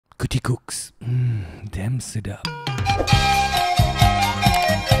Goody cooks. Damn sedap.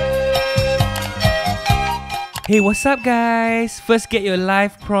 Hey, what's up guys? First get your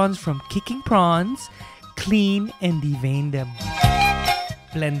live prawns from Kicking Prawns. Clean and devein them.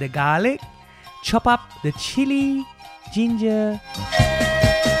 Blend the garlic. Chop up the chili, ginger,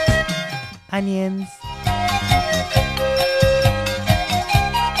 onions.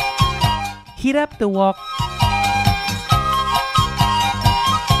 Heat up the wok.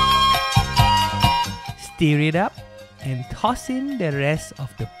 Stir it up and toss in the rest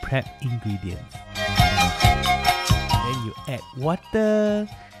of the prep ingredients. Then you add water,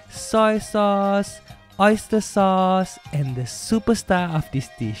 soy sauce, oyster sauce, and the superstar of this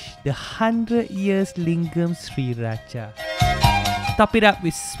dish, the 100 years Lingham Sriracha. Top it up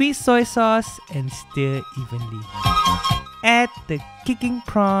with sweet soy sauce and stir evenly. Add the kicking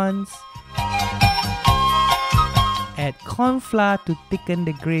prawns. Add cornflour to thicken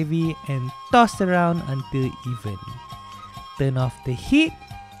the gravy and toss around until even. Turn off the heat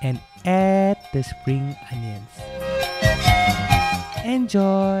and add the spring onions.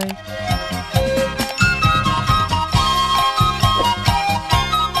 Enjoy!